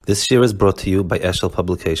This year is brought to you by Eshel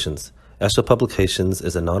Publications. Eshel Publications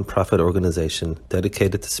is a non-profit organization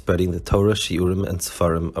dedicated to spreading the Torah, Shiurim, and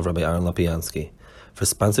Sefarim of Rabbi Aaron Lapiansky. For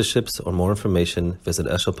sponsorships or more information, visit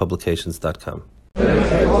eshelpublications.com.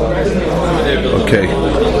 Okay,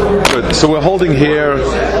 good. So we're holding here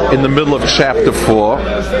in the middle of chapter 4,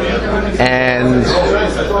 and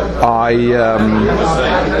I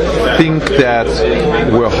think that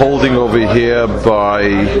we're holding over here by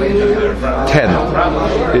 10.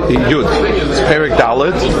 Yud. It's Perek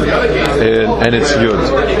Dalet, and it's Yud.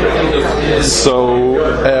 So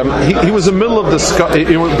he was in the middle of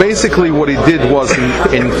basically what he did was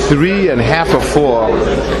in 3 and half of 4,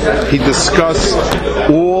 he discussed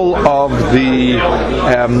all of the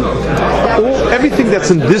everything that's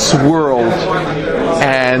in this world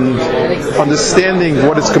and understanding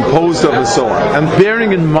what it's composed of and so on. And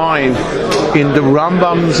bearing in mind, in the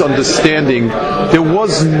Rambam's understanding, there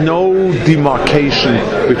was no demarcation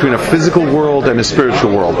between a physical world and a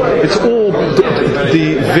spiritual world. It's all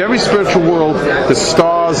the very spiritual world, the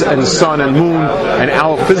stars and sun and moon, and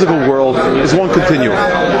our physical world is one continuum.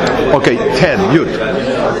 Okay, 10, Yud.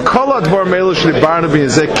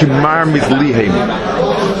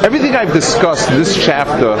 Everything I've discussed in this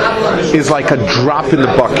chapter is like a drop in the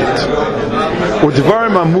bucket.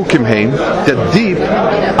 They're deep.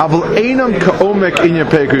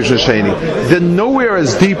 They're nowhere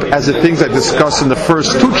as deep as the things I discussed in the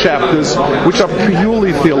first 2 chapters, which are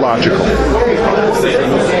purely theological.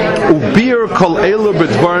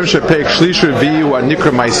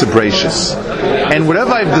 And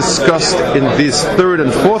whatever I've discussed in these 3rd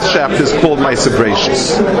and 4th chapters called Ma'aseh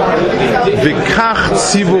Bereishis.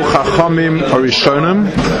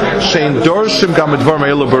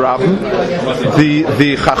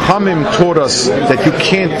 The Chachamim taught us that you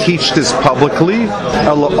can't teach this publicly.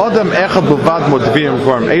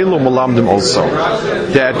 Also,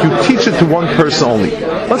 that you teach it to one person only.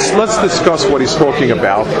 Let's discuss what he's talking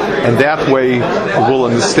about, and that way we'll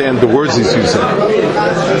understand the words he's using.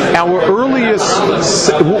 Our earliest,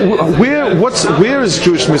 where is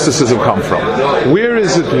Jewish mysticism come from? Where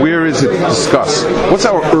is it discussed? What's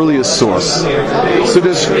our earliest source? So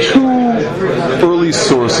there's 2 early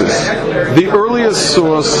sources. The earliest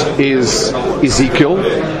source is Ezekiel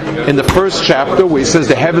in the 1st chapter, where he says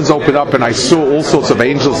the heavens opened up and I saw all sorts of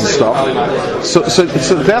angels and stuff. So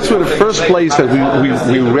that's where the first place that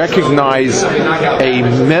we recognize a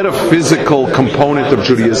metaphysical component of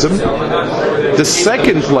Judaism. The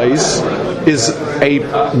second place is a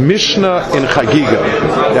Mishnah in Chagiga.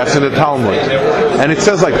 That's in the Talmud. And it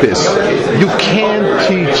says like this: you can't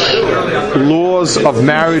teach laws of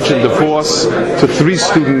marriage and divorce to 3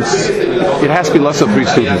 students. It has to be less than 3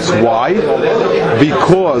 students. Why?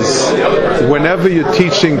 Because whenever you're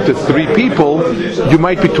teaching to 3 people, you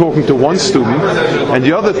might be talking to 1 student, and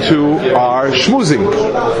the other 2 are schmoozing,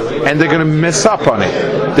 and they're going to mess up on it.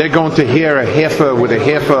 They're going to hear with a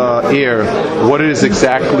half a ear what it is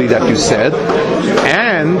exactly that you said,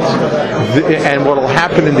 and what will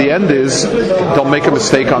happen in the end is they'll make a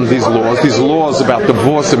mistake on these laws. These laws about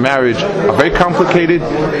divorce and marriage are very complicated.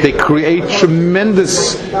 They create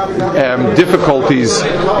tremendous difficulties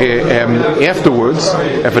afterwards.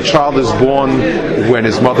 If a child is born when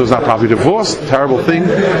his mother is not properly divorced, terrible thing,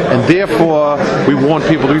 and therefore we want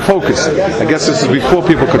people to be focused. I guess this is before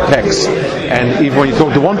people could text, and even when you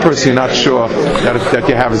talk to one person, you're not sure that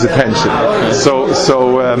you have his attention. So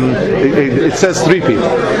it says 3 people.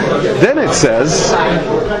 Then it says,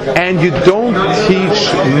 and you don't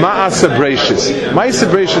teach Ma'aseh Bereishis. Ma'aseh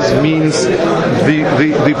Bereishis means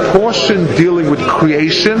the portion dealing with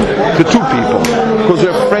creation to 2 people, because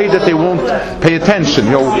they're afraid that they won't pay attention.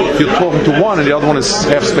 You're talking to one and the other one is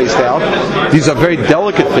half spaced out. These are very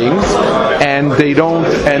delicate things, and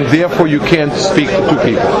therefore you can't speak to 2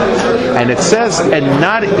 people. And it says, and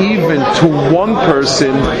not even to 1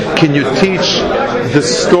 person can you teach the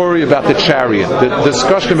story about the chariot, the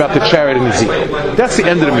discussion about the chariot in Ezekiel. That's the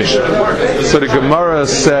end of the mission. So the Gemara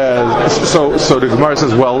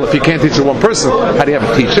says, well, if you can't teach it to 1 person, how do you have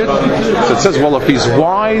to teach it? So it says, well, if he's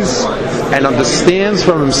wise and understands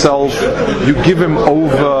from himself, you give him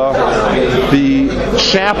over the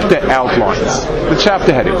chapter outlines, the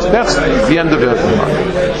chapter headings. That's the end of it.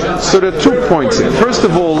 So there are 2 points here. First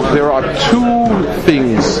of all, there are 2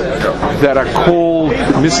 things that are called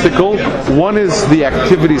mystical. One is the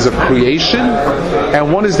activities of creation,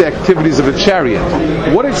 and one is the activities of a chariot.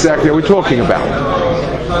 What exactly are we talking about?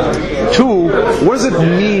 Two, what does it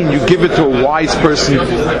mean you give it to a wise person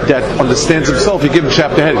that understands himself? You give him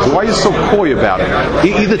chapter headings. Why are you so coy about it?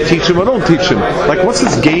 Either teach him or don't teach him. Like, what's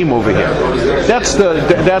this game over here? That's the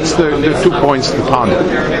 2 points to ponder.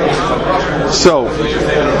 So,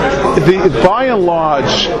 by and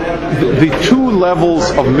large, the two levels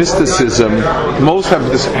of mysticism, most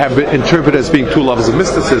have been interpreted as being two levels of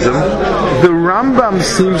mysticism. The Rambam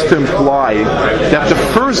seems to imply that the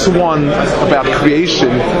first one about creation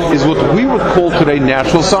is what we would call today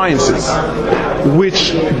natural sciences,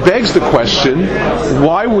 which begs the question,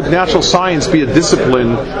 why would natural science be a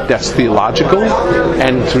discipline that's theological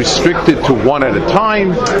and restricted to one at a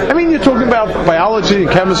time? I mean, you're talking about biology and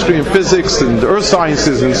chemistry and physics and earth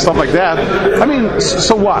sciences and stuff like that. I mean,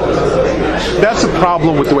 so what? That's a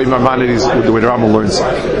problem with the way Maimonides, with the way the Rambam learns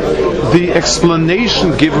it. The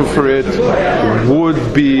explanation given for it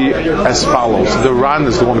would be as follows. The Ran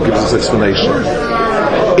is the one who gives this explanation.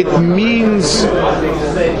 It means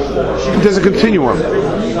there's a continuum.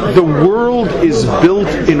 The world is built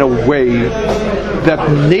in a way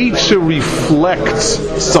that nature reflects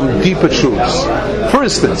some deeper truths. For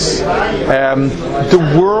instance, the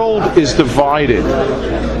world is divided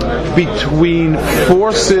between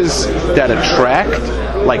forces that attract,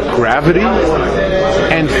 like gravity,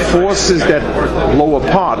 and forces that blow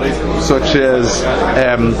apart, such as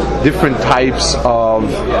different types of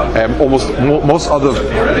most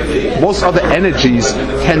other energies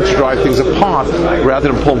tend to drive things apart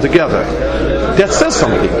rather than pull them together. That says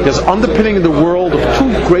something. There's underpinning in the world of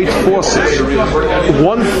two great forces.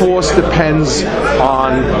 One force depends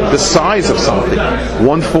on the size of something.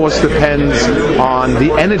 One force depends on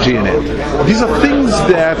the energy in it. These are things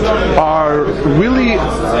that are really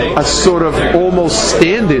a sort of almost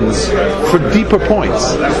stand-ins for deeper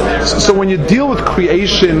points. So when you deal with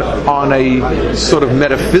creation on a sort of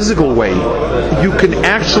metaphysical way, you can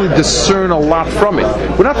actually discern a lot from it.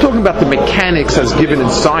 We're not talking about the mechanics as given in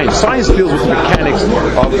science. Science deals with the mechanics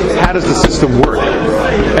of how does the system work.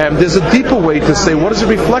 There's a deeper way to say, what does it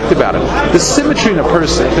reflect about it? The symmetry in a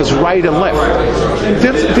person, there's right and left.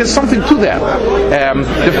 There's something to that.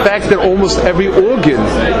 The fact that almost every organ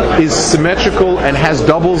is symmetrical and has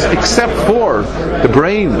doubles except for the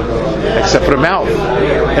brain, except for the mouth.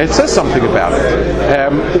 And it says something about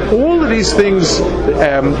it. All of these things,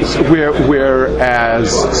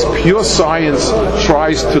 whereas pure science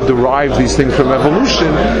tries to derive these things from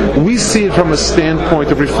evolution, we see it from a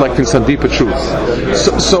standpoint of reflecting some deeper truth.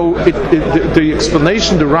 So the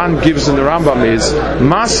explanation the Ran gives in the Rambam is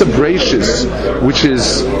Masa Brachis, which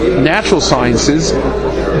is natural sciences,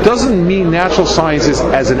 doesn't mean natural sciences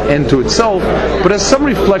as an end to itself, but as some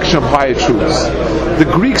reflection of higher truths. The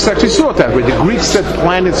Greeks actually saw it that way. The Greeks said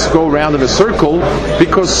planets go around in a circle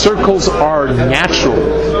because circles are natural.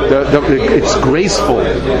 It's graceful.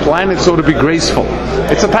 Planets ought to be graceful.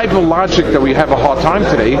 It's a type of logic that we have a hard time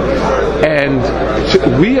today, and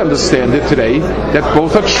we understand it today that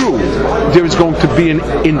both are true. There is going to be an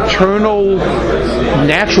internal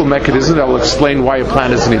natural mechanism that will explain why a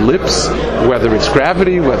planet is an ellipse, whether it's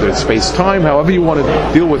gravity, whether it's space-time, however you want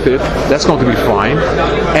to deal with it, that's going to be fine.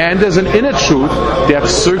 And there's an inner truth that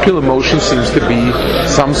circular motion seems to be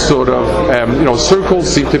some sort of, circles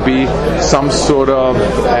seem to be some sort of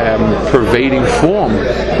pervading form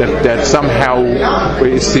that somehow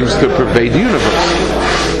seems to pervade the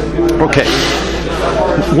universe. Okay.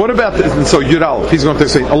 What about this? So Yural, he's going to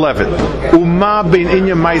say 11. Uma bein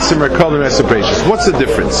inya ma'aser merkava ma'aser brachis. What's the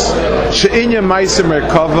difference? She'inya ma'aser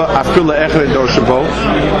merkava afila echad endor shabo.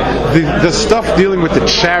 The stuff dealing with the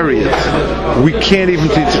chariot, we can't even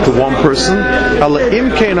teach it to one person. Ala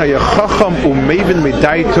imkein hayachacham umevin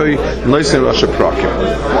midaitoi loisen rasha prakim.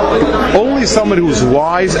 Only somebody who's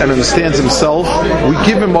wise and understands himself, we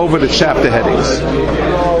give him over the chapter headings.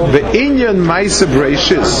 The inyan ma'aser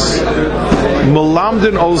brachis.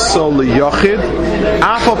 Melamden also liyachid.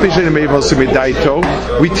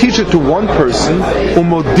 We teach it to one person.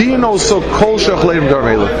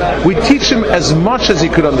 We teach him as much as he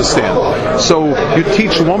could understand. So you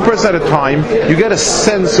teach one person at a time. You get a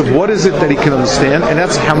sense of what is it that he can understand, and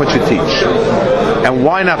that's how much you teach. And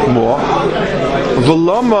why not more? Why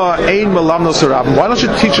don't you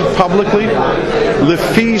teach it publicly?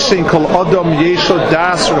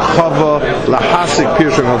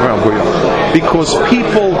 Because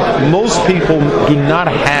most people do not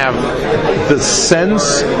have the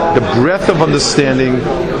sense, the breadth of understanding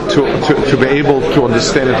to be able to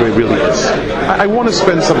understand it the way it really is. I want to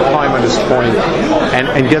spend some time on this point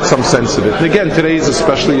and get some sense of it. And again, today is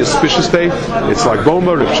especially a auspicious day. It's like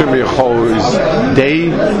Bomer, Reb Shimon Yeho's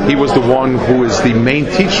day. He was the one who is the main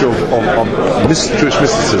teacher of Jewish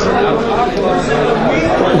mysticism.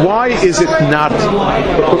 Why is it not?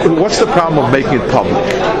 What's the problem of making it public?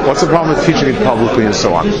 What's the problem with teaching it publicly and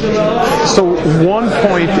so on? So one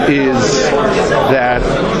point is that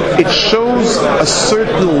it shows a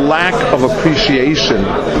certain lack of appreciation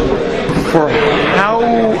for how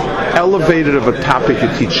elevated of a topic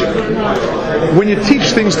you're teaching. When you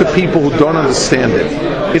teach things to people who don't understand it,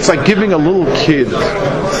 it's like giving a little kid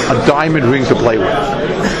a diamond ring to play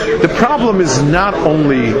with. The problem is not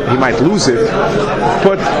only he might lose it,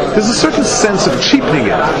 but there's a certain sense of cheapening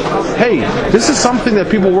it. Hey, this is something that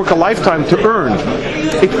people work a lifetime to earn.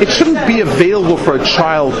 It shouldn't be available for a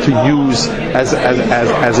child to use as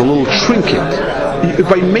a little trinket.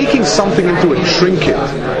 By making something into a trinket,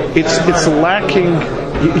 it's lacking.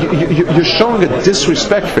 You're showing a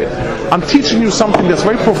disrespect for it. I'm teaching you something that's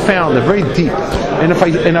very profound and very deep. And if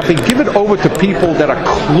I give it over to people that are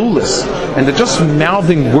clueless and they're just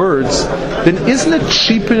mouthing words, then isn't it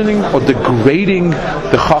cheapening or degrading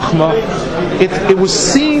the Chachma? It was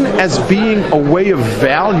seen as being a way of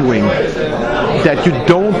valuing that you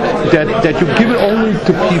don't that you give it only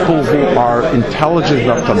to people who are intelligent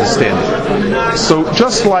enough to understand it. So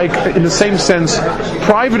just like in the same sense,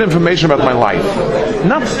 private information about my life,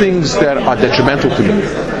 not things that are detrimental to me,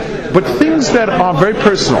 but things that are very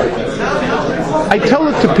personal. I tell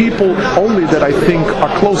it to people only that I think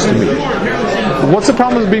are close to me. What's the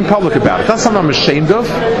problem with being public about it? It's not something I'm ashamed of,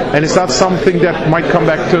 and it's not something that might come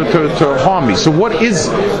back to harm me. So what is,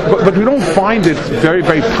 but we don't find it very,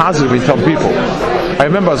 very positive when you tell people. I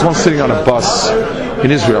remember I was once sitting on a bus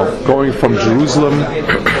in Israel, going from Jerusalem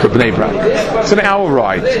to Bnei Brak. It's an hour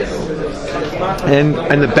ride. And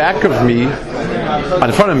in the back of me,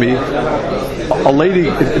 in front of me,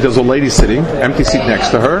 there's a lady sitting, empty seat next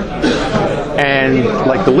to her, and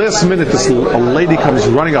like the last minute, a lady comes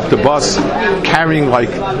running up the bus, carrying like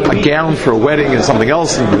a gown for a wedding and something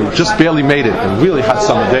else, and just barely made it. A really hot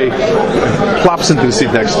summer day, plops into the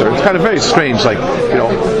seat next to her. It's kind of very strange, like, you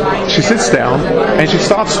know. She sits down and she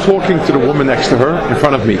starts talking to the woman next to her in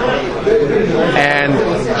front of me, and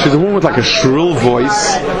she's a woman with like a shrill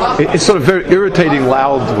voice. It's sort of very irritating,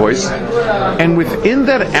 loud voice. And within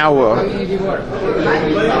that hour,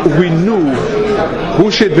 we knew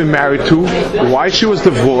who she had been married to, why she was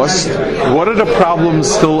divorced, what are the problems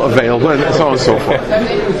still available, and so on and so forth.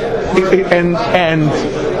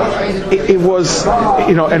 It was,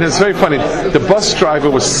 you know, and it's very funny. The bus driver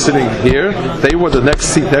was sitting here, they were the next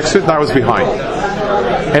seat next to it, and I was behind.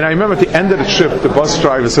 And I remember at the end of the trip, the bus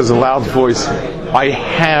driver says in a loud voice, "I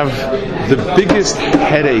have the biggest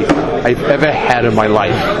headache I've ever had in my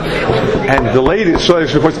life." And the lady, she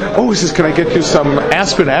voice, "Oh," he says, "can I get you some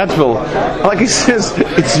aspirin, Advil?" Like he says,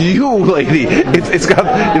 "It's you, lady. It's got,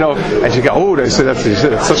 you know." And she goes, "Oh," I said,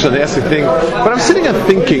 "That's such a nasty thing." But I'm sitting and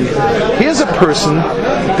thinking, here's a person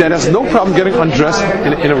that has no problem getting undressed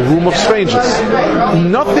in a room of strangers.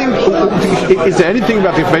 Nothing. Is there anything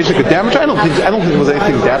about the information that could damage? I don't think there was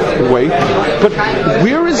anything that way. But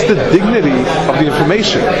where is the dignity of the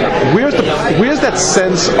information? Where's that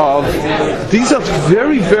sense of these are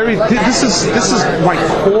very, very. This is my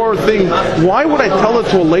core thing. Why would I tell it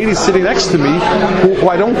to a lady sitting next to me who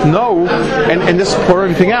I don't know and just pour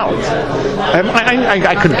everything out?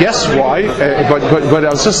 I could guess why, but I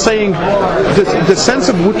was just saying the sense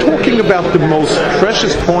of we're talking about the most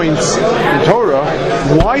precious points in Torah.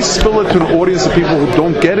 Why spill it to an audience of people who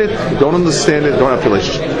don't get it, don't understand it, don't have a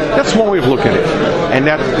relationship? That's one way of looking at it, and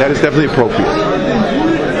that is definitely appropriate.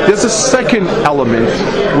 There's a second element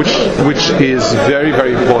which is very,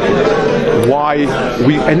 very important. Why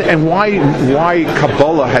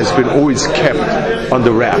Kabbalah has been always kept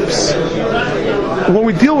under wraps. When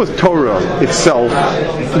we deal with Torah itself,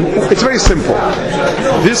 it's very simple.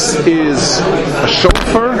 This is a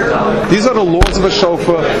shofar. These are the laws of a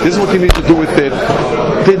shofar. This is what you need to do with it.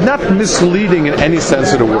 They're not misleading in any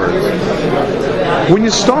sense of the word. When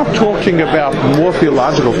you start talking about more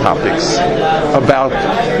theological topics, about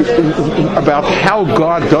how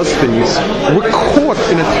God does things, we're caught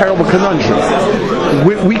in a terrible conundrum.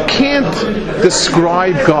 We can't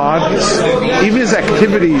describe God, even his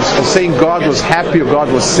activities of saying God was happy or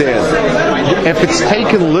God was sad. If it's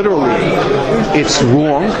taken literally, it's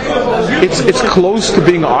wrong. It's close to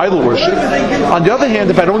being idol worship. On the other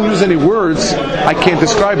hand, if I don't use any words, I can't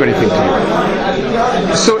describe anything to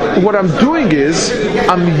you. So what I'm doing is,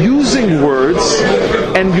 I'm using words,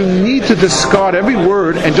 and you need to discard every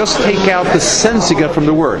word and just take out the sense you get from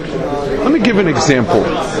the word. Let me give an example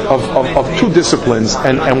of two disciplines,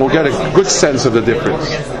 and we'll get a good sense of the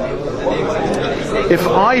difference. If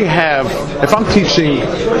I'm teaching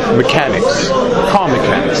mechanics, car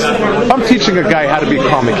mechanics. If I'm teaching a guy how to be a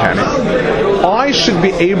car mechanic, I should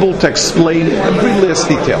be able to explain every last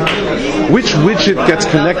detail. Which widget gets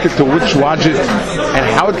connected to which widget, and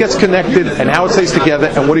how it gets connected, and how it stays together,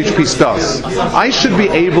 and what each piece does. I should be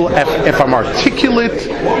able, if I'm articulate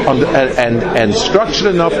and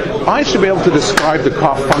structured enough, I should be able to describe the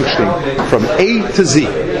car functioning from A to Z.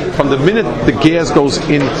 From the minute the gas goes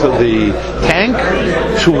into the tank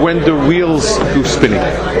to when the wheels do spinning.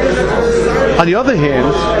 On the other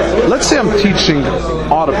hand, let's say I'm teaching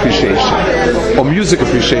art appreciation or music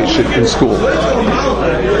appreciation in school.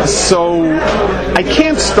 So I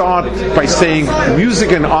can't start by saying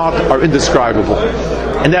music and art are indescribable.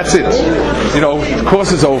 And that's it. The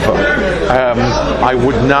course is over. I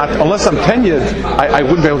would not, unless I'm tenured, I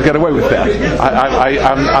wouldn't be able to get away with that.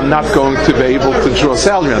 I'm not going to be able to draw a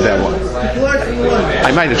salary on that one.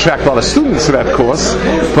 I might attract a lot of students to that course,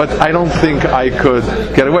 but I don't think I could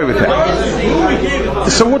get away with that.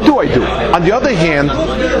 So what do I do? On the other hand,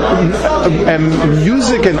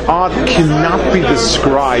 music and art cannot be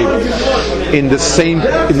described with the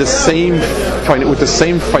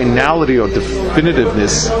same finality or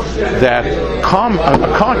definitiveness that a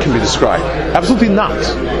car can be described. Absolutely not.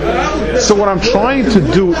 So what I'm trying to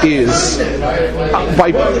do is,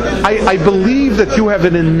 I believe that you have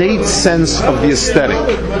an innate sense of the aesthetic,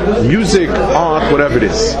 music, art, whatever it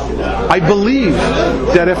is. I believe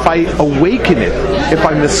that if I awaken it, if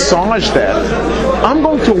I massage that, I'm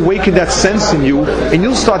going to awaken that sense in you, and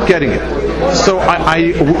you'll start getting it. So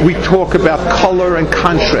we talk about color and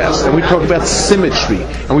contrast, and we talk about symmetry,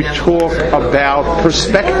 and we talk about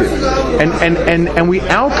perspective, and we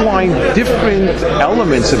outline different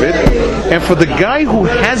elements of it. And for the guy who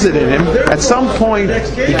has it in him, at some point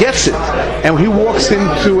he gets it, and he walks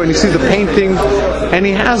into and he sees the painting, and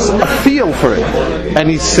he has a feel for it, and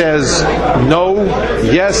he says, "No,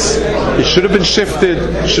 yes, it should have been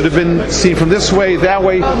shifted, should have been seen from this way, that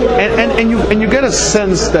way," and you get a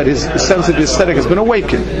sense that his sense of the aesthetic has been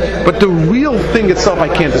awakened. But the real thing itself I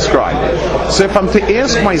can't describe. So if I'm to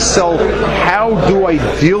ask myself, how do I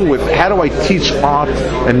teach art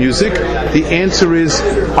and music? The answer is,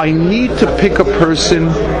 I need to pick a person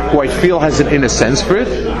who I feel has an inner sense for it.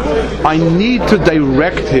 I need to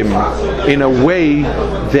direct him in a way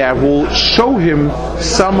that will show him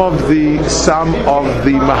some of the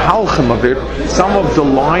mahalchim of it, some of the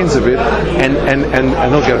lines of it, and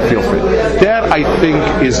he'll get a feel for it. That, I think,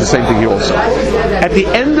 is the same thing here also. At the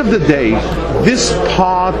end of the day, this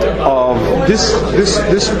part of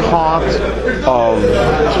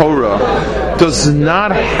Torah does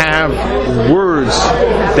not have words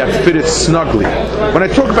that fit it snugly. When I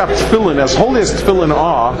talk about tefillin, as holy as tefillin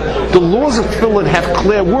are, the laws of tefillin have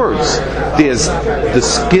clear words. There's the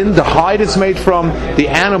skin, the hide it's made from, the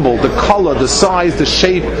animal, the color, the size, the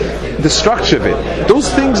shape, the structure of it. Those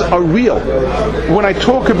things are real. When I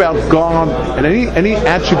talk about God and any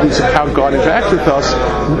attributes of how God interacts with us,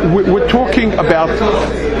 we're talking about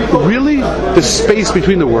really the space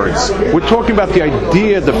between the words. We're talking about the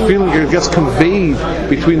idea, the feeling that gets conveyed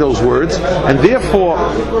between those words, and therefore,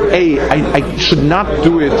 I should not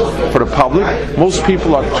do it for the public. Most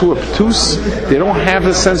people are too obtuse. They don't have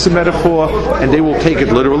a sense of metaphor, and they will take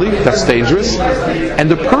it literally. That's dangerous. And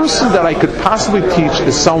the person that I could possibly teach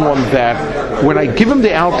is someone that, when I give him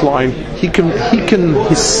the outline,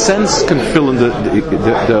 his sense can fill in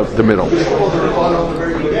the middle.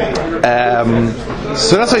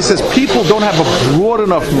 So that's why he says people don't have a broad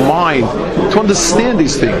enough mind to understand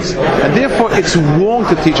these things, and therefore it's wrong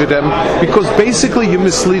to teach them, because basically you're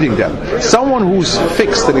misleading them. Someone who's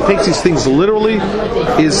fixed and he takes these things literally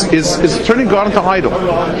is turning God into idol.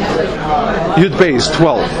 Yud Beis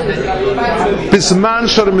 12. Bisman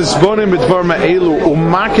sharim mizbonim b'dvar ma'elu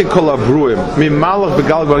umake kol avruim mimalach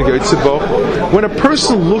v'gal bar yotzebo. When a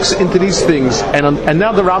person looks into these things, and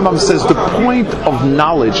now the Rambam says the point of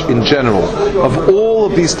knowledge in general, of all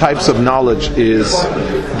of these types of knowledge, is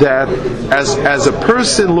that as a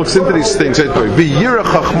person looks into these things, he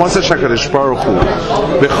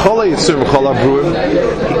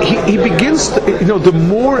begins to, the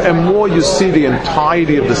more and more you see the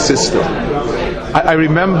entirety of the system. I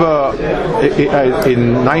remember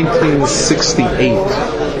in 1968.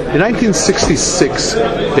 In 1966,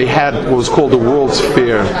 they had what was called the World's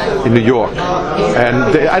Fair in New York,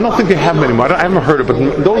 and I don't think they have them anymore. I haven't heard of it, but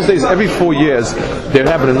in those days, every 4 years, they'd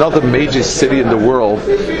have in another major city in the world.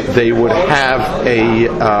 They would have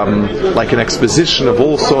like an exposition of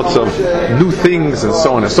all sorts of new things and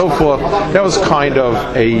so on and so forth. That was kind of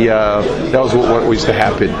that was what used to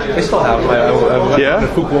happen. They still have. I went to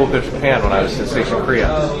Fukuoka, Japan when I was in Station Korea.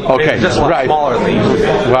 Okay, just a lot smaller than usually.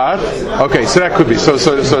 What? Okay, so that could be so.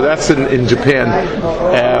 that's in Japan.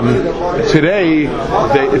 Today,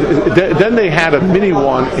 then they had a mini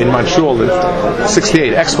one in Montreal in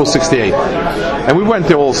 68, Expo 68. And we went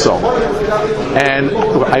there also. And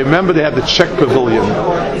I remember they had the Czech pavilion.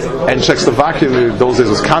 And Czechoslovakia in those days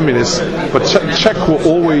was communist, but Czech were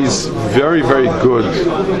always very, very good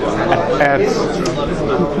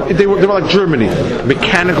they were like Germany,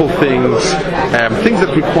 mechanical things, things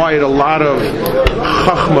that required a lot of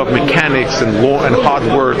chachma, mechanics and law and hard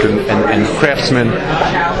work and craftsmen.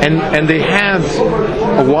 And they had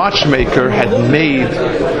a watchmaker had made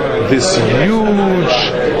this huge,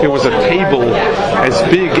 it was a table as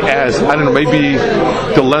big as, I don't know, maybe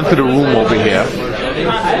the length of the room over here.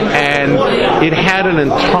 And it had an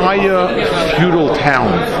entire feudal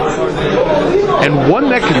town. And one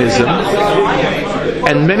mechanism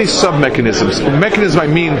and many sub-mechanisms. Mechanism, I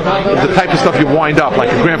mean the type of stuff you wind up,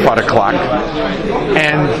 like a grandfather clock.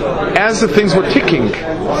 And as the things were ticking,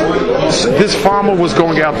 this farmer was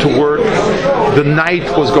going out to work, the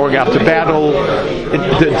knight was going out to battle, the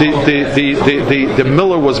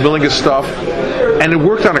miller was milling his stuff, and it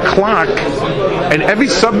worked on a clock, and every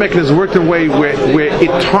sub-mechanism worked in a way where it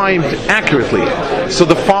timed accurately. So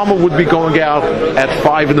the farmer would be going out at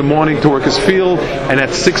 5 in the morning to work his field, and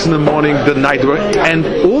at 6 in the morning the night work, and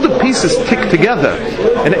all the pieces ticked together.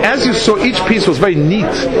 And as you saw, each piece was very neat.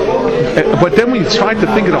 But then when you tried to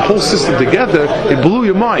think of the whole system together, it blew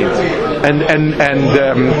your mind. And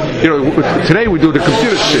today we do the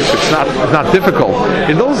computer chip. It's not difficult.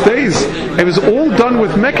 In those days, it was all done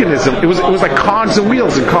with mechanism. It was like cogs and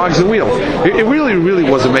wheels and cogs and wheels. It really, really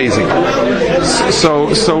was amazing.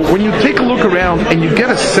 So when you take a look around and you get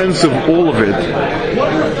a sense of all of it,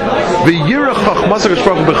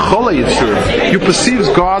 you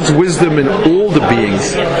perceive God's wisdom in all the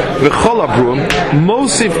beings.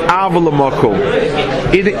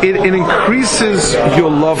 It increases your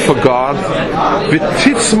love for God.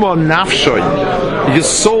 Your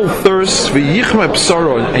soul thirsts,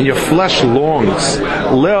 and your flesh longs.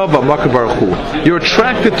 You're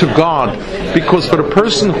attracted to God because for the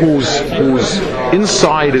person whose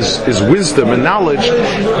inside is wisdom and knowledge,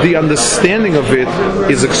 the understanding of it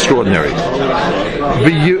is extraordinary.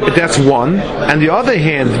 That's one. And the other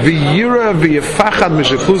hand,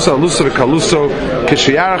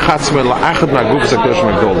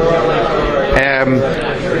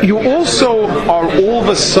 you also are all of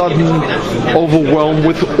a sudden overwhelmed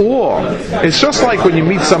with awe. It's just like when you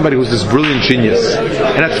meet somebody who's this brilliant genius,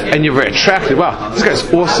 and you're very attracted. Wow, this guy's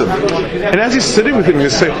awesome. And as you're sitting with him, you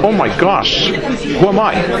say, "Oh my gosh, who am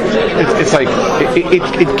I?" It's like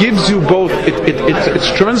it gives you both. It's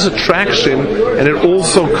tremendous attraction, and it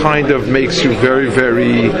also kind of makes you very,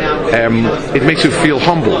 very. It makes you feel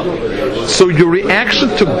humble. So your reaction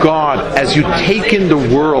to God as you take in the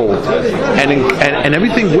world and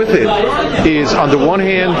everything with it is, on the one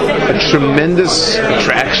hand, a tremendous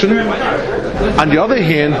attraction. On the other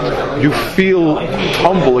hand, you feel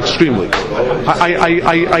humble extremely.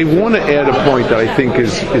 I want to add a point that I think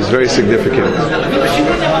is very significant.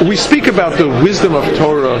 We speak about the wisdom of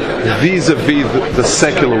Torah vis-a-vis the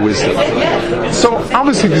secular wisdom. So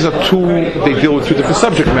obviously these are they deal with two different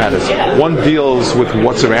subject matters. One deals with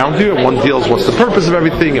what's around you, and one deals what's the purpose of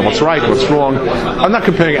everything, and what's right, what's wrong. I'm not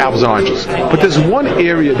comparing apples and oranges. But there's one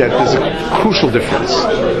area that there's a crucial difference.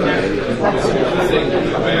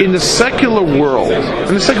 In the secular world,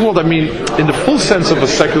 I mean in the full sense of a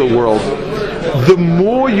secular world, the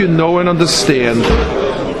more you know and understand,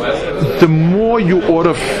 the more you ought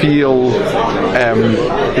to feel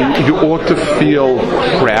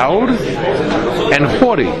proud and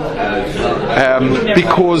haughty.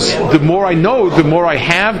 Because the more I know, the more I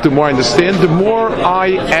have, the more I understand, the more I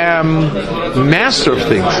am master of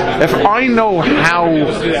things. If I know how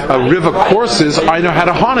a river courses, I know how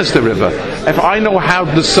to harness the river. If I know how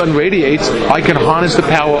the sun radiates, I can harness the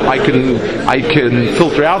power, I can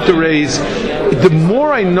filter out the rays. The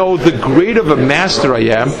more I know, the greater of a master I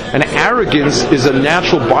am, and arrogance is a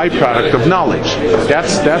natural byproduct of knowledge.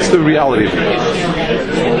 That's the reality of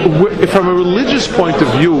it. From a religious point of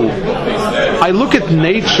view, I look at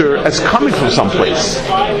nature as coming from someplace.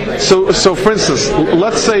 So for instance,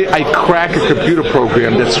 let's say I crack a computer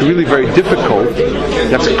program that's really very difficult,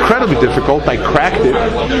 that's incredibly difficult, I cracked it.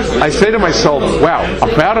 I say to myself, wow,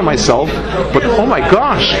 I'm proud of myself, but oh my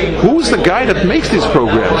gosh, who's the guy that makes these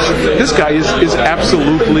programs? This guy is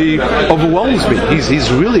absolutely overwhelms me.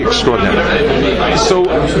 He's really extraordinary. So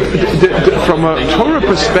from a Torah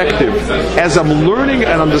perspective, as I'm learning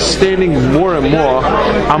and understanding more and more,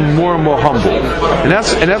 I'm more and more humble. and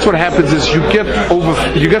that's what happens is you get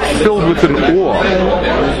filled with an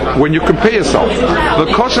awe when you compare yourself.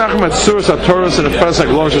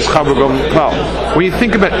 When you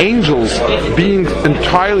think about angels being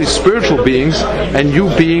entirely spiritual beings and you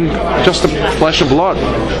being just a flesh and blood,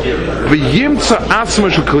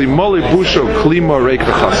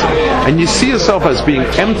 and you see yourself as being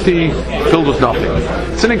empty, filled with nothing.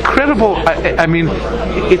 It's an incredible,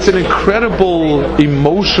 it's an incredible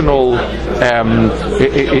emotional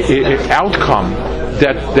outcome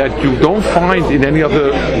that you don't find in any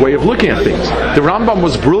other way of looking at things. The Rambam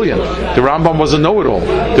was brilliant. The Rambam was a know-it-all.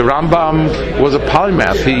 The Rambam was a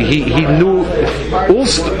polymath. He knew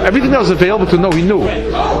everything that was available to know. He knew.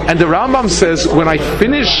 And the Rambam says, when I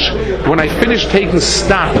finish taking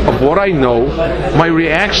stock of what I know, my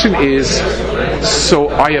reaction is, so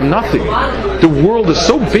I am nothing. The world is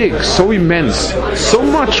so big, so immense, so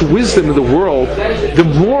much wisdom in the world. The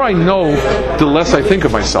more I know, the less I think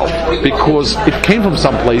of myself, because it came from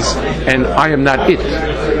someplace and I am not it.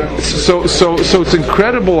 So it's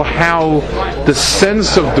incredible how the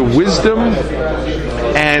sense of the wisdom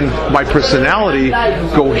and my personality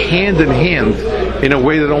go hand in hand in a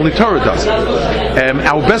way that only Torah does.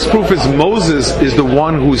 Our best proof is Moses is the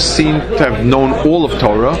one who's seen to have known all of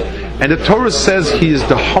Torah. And the Torah says he is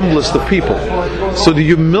the humblest of people. So the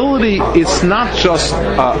humility, it's not just,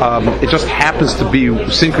 it just happens to be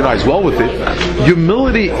synchronized well with it.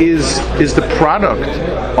 Humility is the product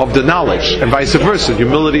of the knowledge, and vice versa.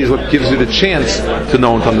 Humility is what gives you the chance to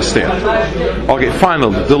know and to understand. Okay,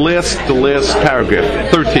 finally, the last paragraph,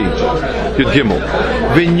 13. Yud Gimel.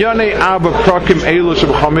 Vinyane Abba Prakim Elo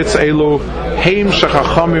Shabchamitz Elo Heim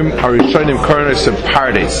Shachachamim Arishonim Karnes and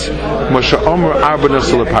Pardes Moshe Omer Arba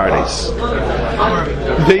Nasal Pardes.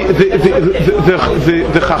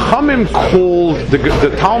 The Chachamim called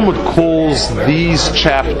the Talmud calls these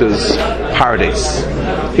chapters Pardes.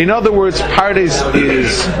 In other words, Pardes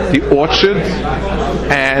is the orchard,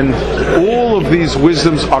 and all of these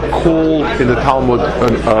wisdoms are called in the Talmud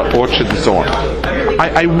orchard and so on.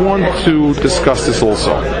 I want to discuss this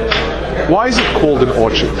also. Why is it called an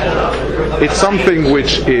orchard? It's something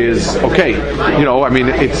which is okay.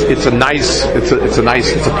 It's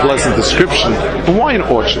a pleasant description. But why an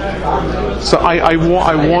orchard? So I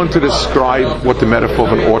want to describe what the metaphor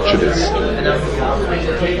of an orchard is.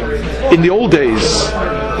 In the old days,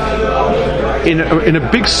 in a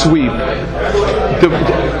big sweep, the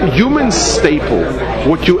human staple,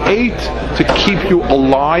 what you ate to keep you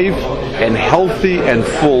alive and healthy and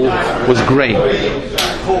full, was grain.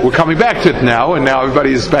 We're coming back to it now, and now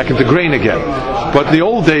everybody is back into grain again. But in the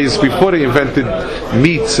old days, before they invented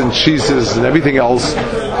meats and cheeses and everything else,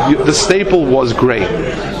 the staple was grain.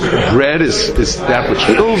 Bread is that which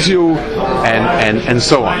fills you, and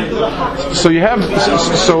so on. So you have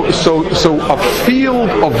so a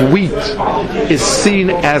field of wheat is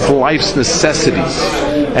seen as life's necessities,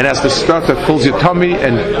 and as the stuff that fills your tummy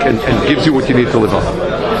and gives you what you need to live on.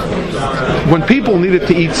 When people needed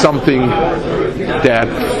to eat something that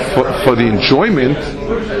for the enjoyment,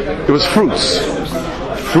 it was fruits.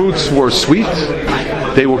 Fruits were sweet.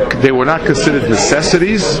 They were not considered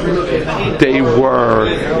necessities. They were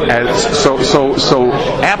so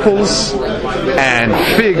apples and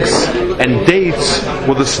figs and dates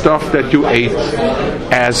were the stuff that you ate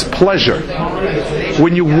as pleasure.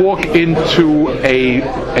 When you walk into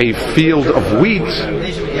a field of wheat,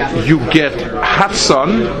 you get hot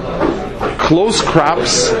sun, close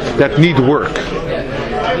crops that need work,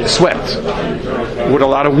 sweat, with a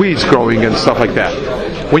lot of weeds growing and stuff like that.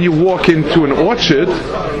 When you walk into an orchard,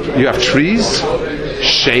 you have trees,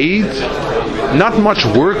 shade, not much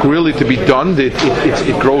work really to be done.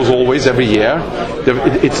 It grows always every year.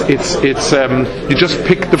 You just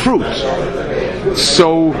pick the fruit.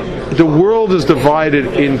 So the world is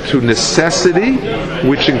divided into necessity,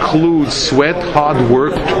 which includes sweat, hard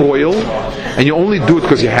work, toil, and you only do it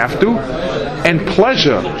because you have to, and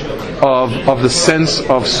pleasure of the sense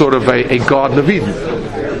of sort of a Garden of Eden.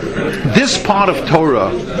 This part of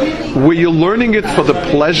Torah, where you're learning it for the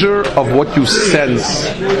pleasure of what you sense,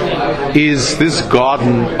 is this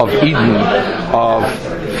Garden of Eden of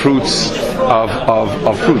fruits,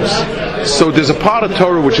 of fruits. So there's a part of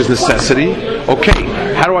Torah which is necessity. Okay,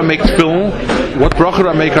 how do I make tefillin? What bracha do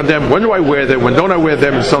I make on them? When do I wear them? When don't I wear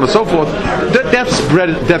them? And so on and so forth. That's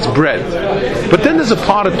bread. But then there's a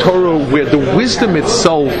part of Torah where the wisdom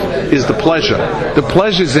itself is the pleasure. The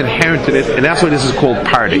pleasure is inherent in it, and that's why this is called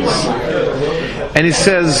pardes. And it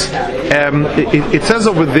says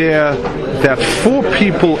over there that 4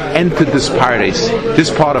 people entered this paradise, this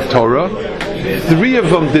part of Torah. 3 of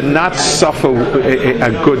them did not suffer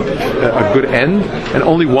a good end, and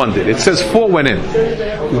only 1 did. It says 4 went in.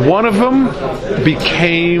 1 of them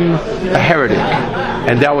became a heretic,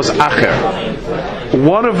 and that was Acher.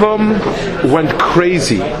 1 of them went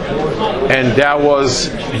crazy, and that was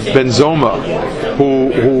Benzoma,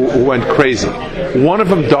 who went crazy. 1 of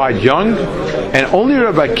them died young, and only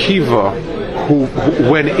Rabbi Akiva, who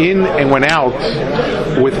went in and went out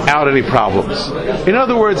without any problems. In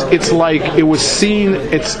other words, it's like it was seen.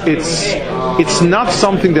 It's not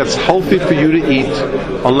something that's healthy for you to eat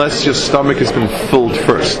unless your stomach has been filled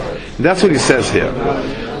first. That's what he says here.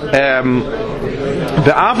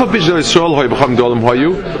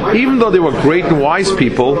 Even though they were great and wise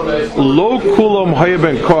people,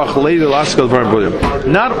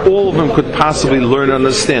 not all of them could possibly learn and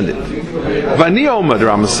understand it. Vani Omer, the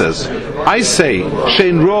Rambam says, I say,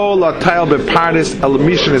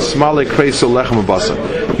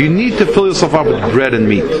 you need to fill yourself up with bread and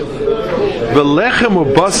meat.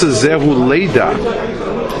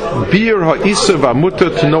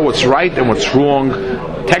 To know what's right and what's wrong,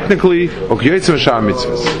 technically. Let's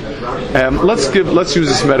use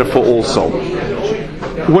this metaphor also.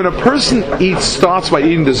 When a person starts by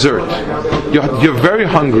eating dessert, you're very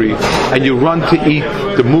hungry and you run to eat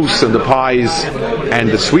the mousse and the pies and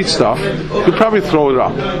the sweet stuff, you'll probably throw it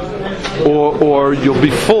up. Or you'll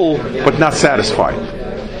be full but not satisfied.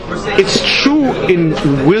 It's true in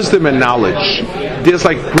wisdom and knowledge. There's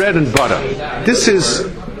like bread and butter.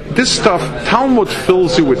 This stuff, Talmud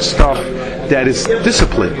fills you with stuff that is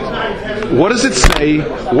disciplined. What does it say?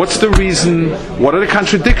 What's the reason? What are the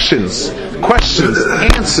contradictions? Questions,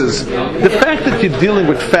 answers. The fact that you're dealing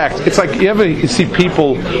with facts, it's like you see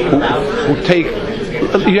people who take,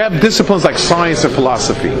 you have disciplines like science and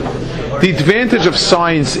philosophy. The advantage of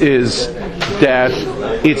science is that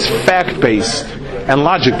it's fact-based and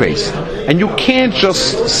logic-based, and you can't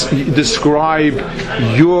just describe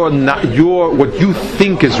what you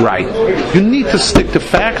think is right. You need to stick to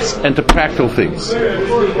facts and to practical things.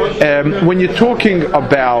 When you're talking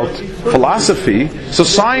about philosophy, so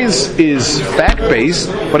science is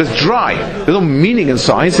fact-based, but it's dry. There's no meaning in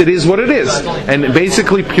science. It is what it is, and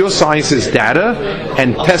basically pure science is data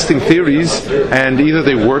and testing theories, and either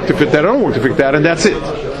they work to fit that or don't work to fit that, and that's it.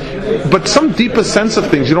 But some deeper sense of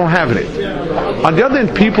things you don't have in it. On the other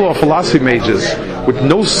hand, people are philosophy majors with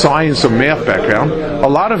no science or math background. A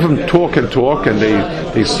lot of them talk and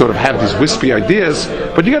they sort of have these wispy ideas,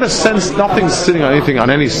 but you get a sense nothing's sitting on anything on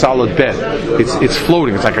any solid bed. It's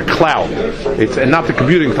floating. It's like a cloud. And not the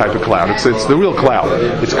computing type of cloud. It's the real cloud.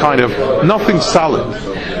 It's kind of nothing solid.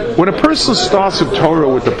 When a person starts with Torah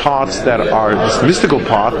with the parts that are this mystical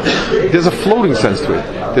part, there's a floating sense to it.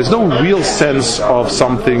 There's no real sense of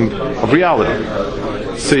something, of reality.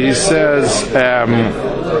 So he says,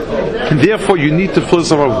 therefore you need to fill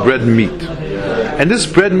yourself up with bread and meat. And this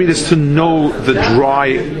bread and meat is to know the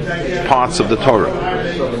dry parts of the Torah.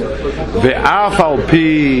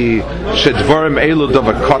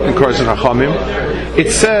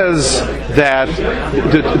 It says that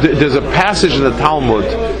there's a passage in the Talmud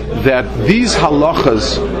that these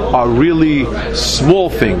halachas are really small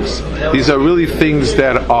things. These are really things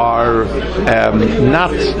that are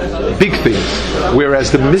not big things,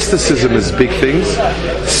 whereas the mysticism is big things.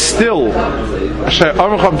 Still,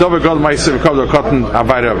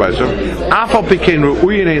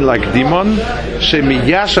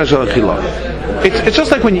 it's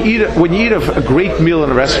just like when you eat a great meal in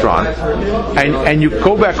a restaurant, and you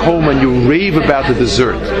go back home and you rave about the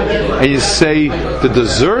dessert, and you say the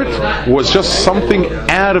dessert was just something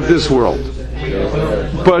out of this world.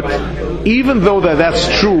 But even though that's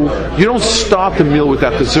true, you don't start the meal with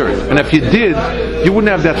that dessert. And if you did, you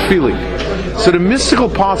wouldn't have that feeling. So the mystical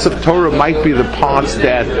parts of Torah might be the parts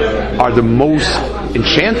that are the most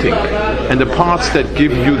enchanting, and the parts that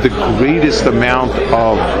give you the greatest amount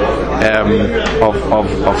of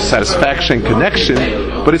satisfaction and connection.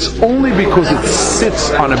 But it's only because it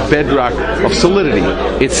sits on a bedrock of solidity.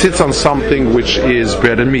 It sits on something which is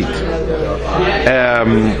bread and meat.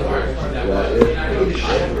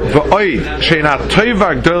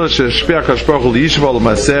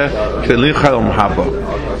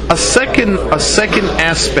 A second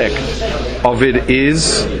aspect of it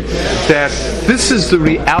is that this is the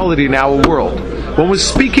reality in our world. when we're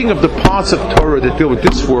speaking of the parts of Torah that deal with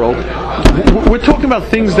this world, we're talking about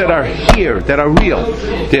things that are here, that are real.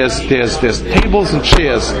 There's tables and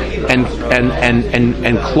chairs and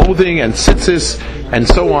clothing and tzitzis and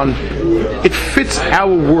so on. It fits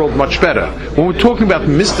our world much better. When we're talking about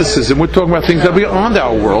mysticism, we're talking about things that are beyond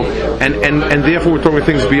our world, and therefore we're talking about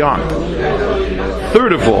things beyond.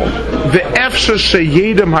 Third of all, ve'efsha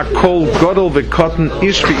sheyedem hakol gadol ve'katan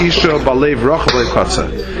ish ve'isha balev rachel ve'katza.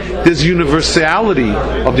 There's universality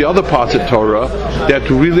of the other parts of Torah that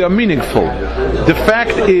really are meaningful. The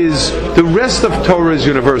fact is, the rest of Torah is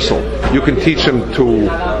universal. You can teach them to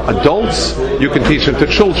adults, you can teach them to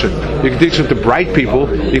children, you can teach them to bright people,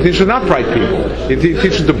 you can teach them to not bright people, you can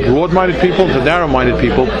teach them to broad-minded people, to narrow-minded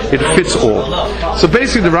people. It fits all. So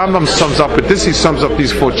basically the Rambam sums up with this. He sums up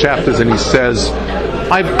these 4 chapters and he says,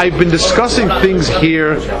 I've been discussing things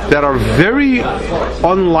here that are very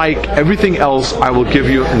unlike everything else I will give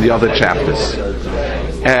you in the other chapters.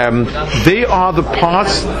 They are the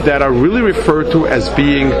parts that are really referred to as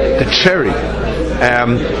being the cherry.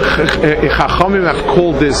 Chachamim have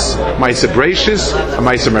called this Ma'aseh Bereishis,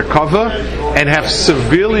 Ma'aseh Merkava, and have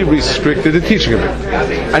severely restricted the teaching of it.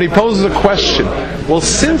 And he poses a question. Well,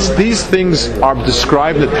 since these things are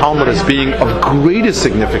described in the Talmud as being of greater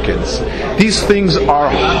significance, these things are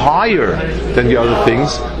higher than the other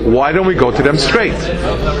things, why don't we go to them straight?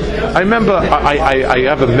 I remember, I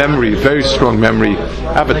have a memory, very strong memory.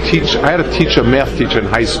 I had a teacher, a math teacher in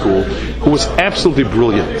high school, who was absolutely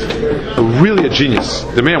brilliant, really a genius.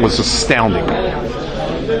 The man was astounding.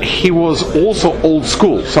 He was also old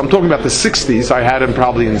school. So I'm talking about the 60s. I had him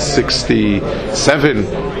probably in 67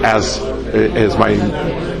 as my,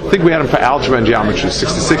 I think we had him for algebra and geometry,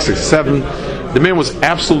 66, 67. The man was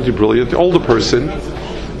absolutely brilliant, the older person,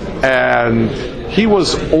 and he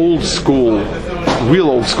was old school, real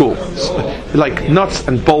old school, like nuts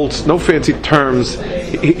and bolts, no fancy terms.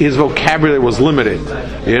 His vocabulary was limited.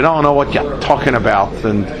 You don't know what you're talking about,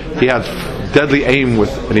 and he had deadly aim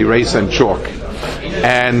with an eraser and chalk.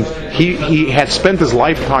 And he had spent his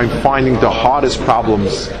lifetime finding the hardest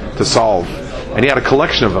problems to solve, and he had a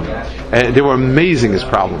collection of them, and they were amazing, his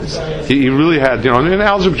problems. He really had, in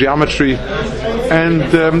algebra, geometry, and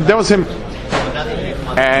that was him.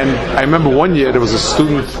 And I remember one year there was a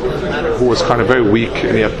student who was kind of very weak,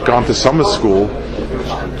 and he had gone to summer school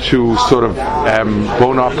to sort of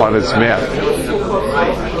bone up on his math.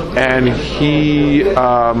 And he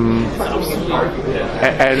and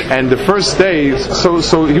the first day,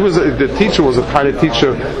 so he was the teacher was a kind of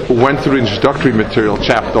teacher who went through the introductory material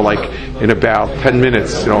chapter like in about 10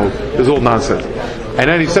 minutes. It was all nonsense. And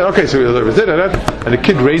then he said, okay, so and the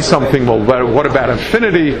kid raised something. Well, what about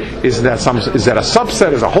infinity? Is that a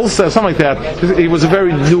subset? Is a whole set? Something like that. It was a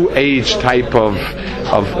very new age type of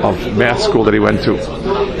math school that he went to.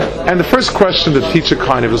 And the first question, the teacher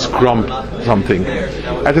kind of just grumped something.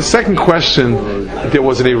 At the second question, there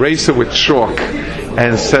was an eraser with chalk,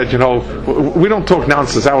 and said, we don't talk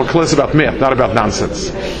nonsense. Our class is about math, not about nonsense.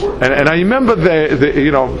 And I remember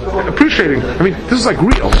appreciating. I mean, this is like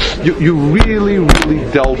real. You really, really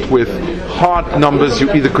dealt with hard numbers. You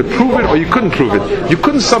either could prove it or you couldn't prove it. You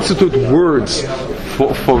couldn't substitute words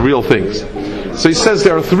for real things. So he says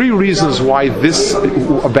there are 3 reasons why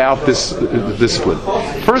about this discipline.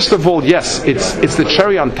 First of all, yes, it's the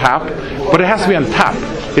cherry on top, but it has to be on top.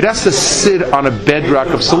 It has to sit on a bedrock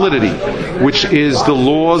of solidity, which is the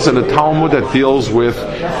laws and the Talmud that deals with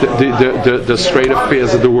the straight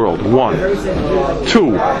affairs of the world. 1.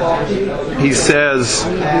 2, he says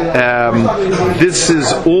this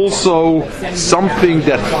is also something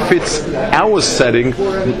that fits our setting.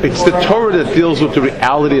 It's the Torah that deals with the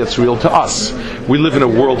reality that's real to us. We live in a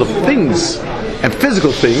world of things and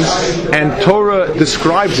physical things, and Torah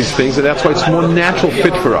describes these things, and that's why it's a more natural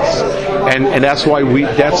fit for us. And that's why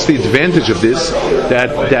that's the advantage of this,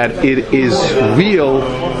 that it is real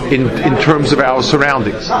in terms of our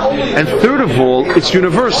surroundings. And third of all, it's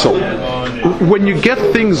universal. When you get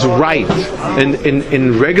things right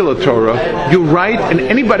in regular Torah, you're right, and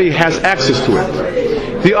anybody has access to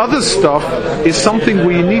it. The other stuff is something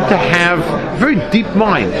where you need to have a very deep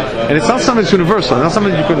mind, and it's not something that's universal. It's not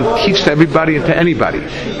something you can teach to everybody and to anybody,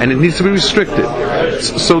 and it needs to be restricted.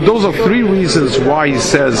 So those are 3 reasons why he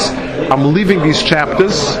says, I'm leaving these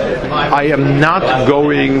chapters. I am not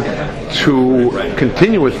going to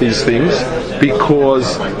continue with these things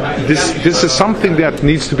because this is something that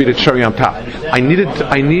needs to be the cherry on top. I needed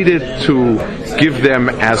to give them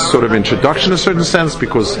as sort of introduction in a certain sense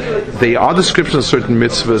because they are descriptions of certain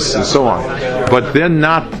mitzvahs and so on, but they're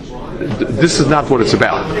not. This is not what it's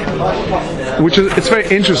about. Which is, it's very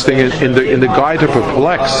interesting in the guide to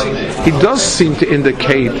Perplex. He does seem to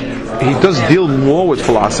indicate does deal more with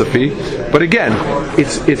philosophy, but again,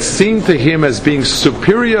 it's seen to him as being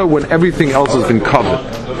superior when everything else has been covered.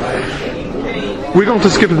 We're going to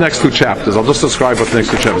skip the next 2 chapters. I'll just describe what the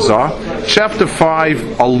next 2 chapters are. Chapter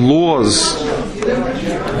 5 are laws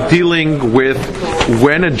dealing with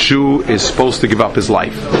when a Jew is supposed to give up his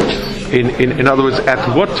life. In other words, at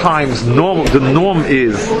what times the norm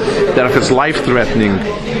is that if it's life-threatening,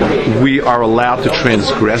 we are allowed to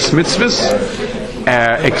transgress mitzvahs,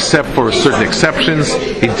 except for certain exceptions.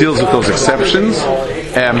 He deals with those exceptions.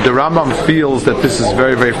 The Rambam feels that this is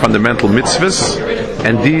very, very fundamental mitzvahs,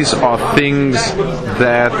 and these are things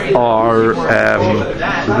that are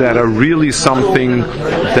really something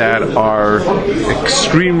that are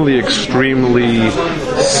extremely, extremely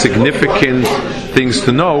significant things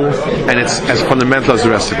to know, and it's as fundamental as the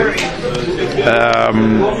rest of it.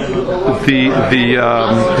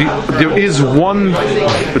 There is one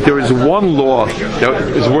law that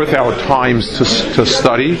is worth our time to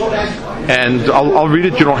study, and I'll read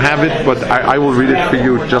it. You don't have it, but I will read it for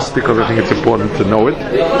you just because I think it's important to know it.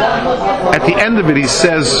 At the end of it, he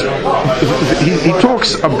says, he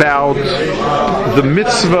talks about the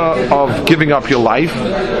mitzvah of giving up your life.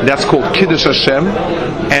 That's called Kiddush Hashem,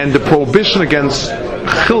 and the prohibition against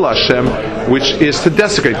Chil Hashem, which is to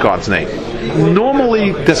desecrate God's name.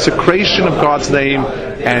 Normally, desecration of God's name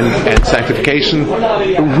and sanctification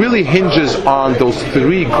really hinges on those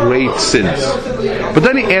 3 great sins. But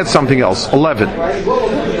then he adds something else, 11.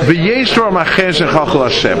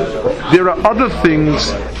 There are other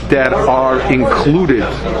things that are included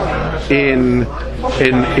in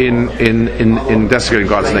desecrating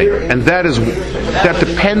God's name, and that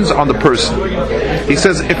depends on the person. He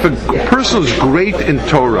says if a person is great in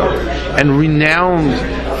Torah and renowned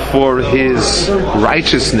for his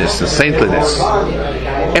righteousness and saintliness,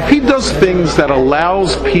 if he does things that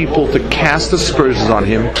allows people to cast aspersions on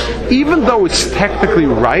him, even though it's technically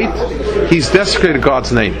right, he's desecrated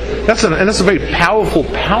God's name. That's a very powerful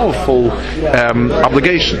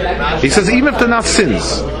obligation. He says even if they're not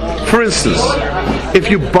sins. For instance, if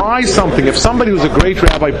you buy something, if somebody who's a great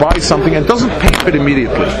rabbi buys something and doesn't pay for it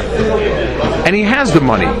immediately, and he has the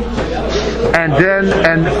money, and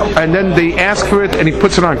then they ask for it and he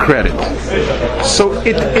puts it on credit, so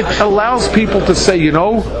it allows people to say,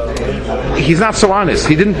 he's not so honest,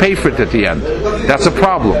 he didn't pay for it at the end. That's a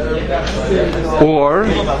problem. Or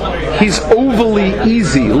he's overly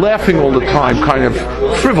easy, laughing all the time, kind of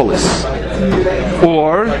frivolous.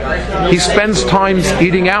 Or he spends time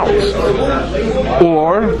eating out.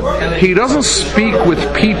 Or he doesn't speak with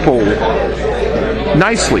people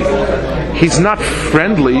nicely. He's not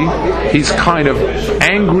friendly. He's kind of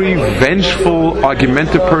angry, vengeful,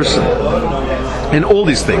 argumentative person. And all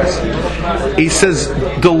these things. He says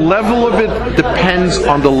the level of it depends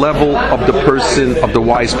on the level of the person, of the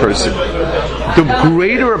wise person. The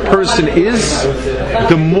greater a person is,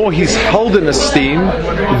 the more he's held in esteem,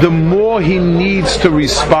 the more he needs to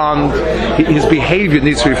respond, his behavior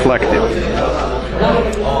needs to reflect it.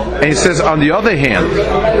 And he says, on the other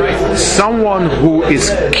hand, someone who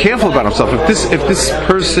is careful about himself, if this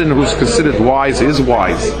person who's considered wise,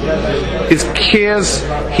 cares,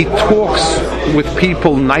 he talks with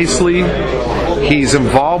people nicely, he's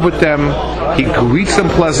involved with them, he greets them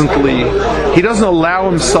pleasantly, he doesn't allow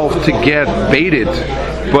himself to get baited,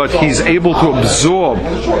 but he's able to absorb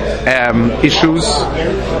issues.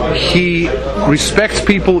 He respects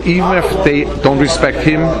people even if they don't respect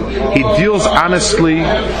him. He deals honestly,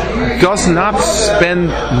 does not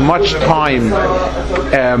spend much time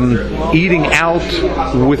eating out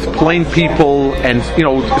with plain people and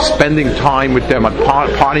spending time with them and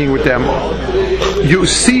partying with them. You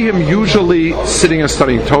see him usually sitting and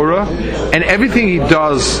studying Torah, and everything he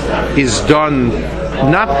does is done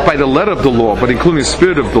not by the letter of the law, but including the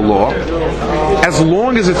spirit of the law, as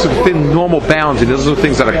long as it's within normal bounds and doesn't do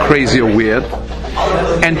things that are crazy or weird,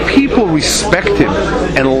 and people respect him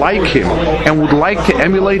and like him and would like to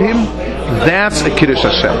emulate him, that's a Kiddush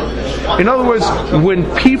Hashem. In other words, when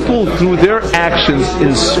people through their actions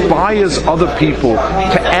inspires other people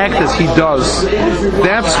to act as he does,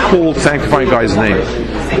 that's called sanctifying God's name.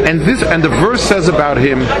 And the verse says about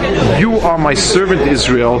him, "You are my servant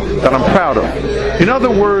Israel that I'm proud of." In other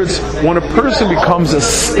words, when a person becomes a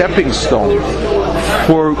stepping stone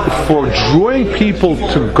for drawing people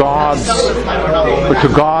to God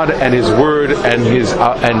and His Word and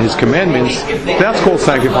His commandments, that's called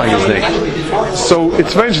sanctifying His name. So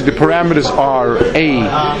it's very interesting. The parameters are A,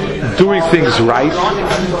 doing things right,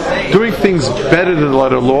 doing things better than the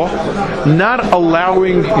letter of law, not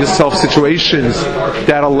allowing yourself situations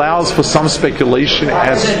that allows for some speculation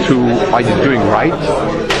as to are you doing right.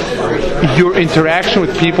 your interaction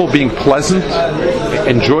with people being pleasant,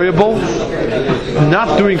 enjoyable,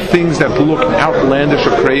 not doing things that look outlandish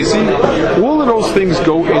or crazy. All of those things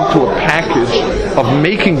go into a package of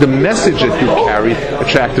making the message that you carry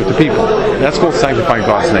attractive to people. That's called sanctifying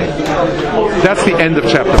God's name. That's the end of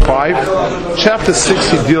chapter 5. Chapter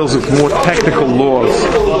 6, he deals with more technical laws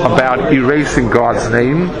about erasing God's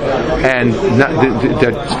name, and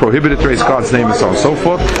that's prohibited to erase God's name and so on and so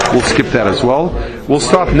forth. We'll skip that as well. We'll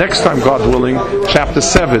start next time, God willing, chapter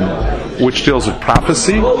 7, which deals with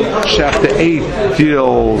prophecy. Chapter 8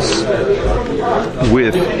 deals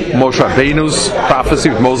with Moshe Rabbeinu's prophecy,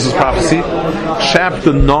 with Moses' prophecy.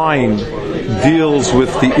 Chapter 9 deals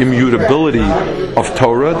with the immutability of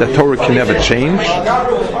Torah, that Torah can never change.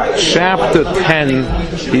 Chapter 10,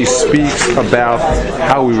 he speaks about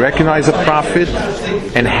how we recognize a prophet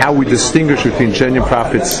and how we distinguish between genuine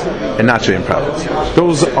prophets and not genuine prophets.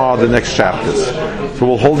 Those are the next chapters. So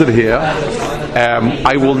we'll hold it here.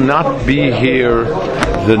 I will not be here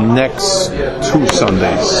the next 2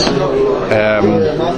 Sundays.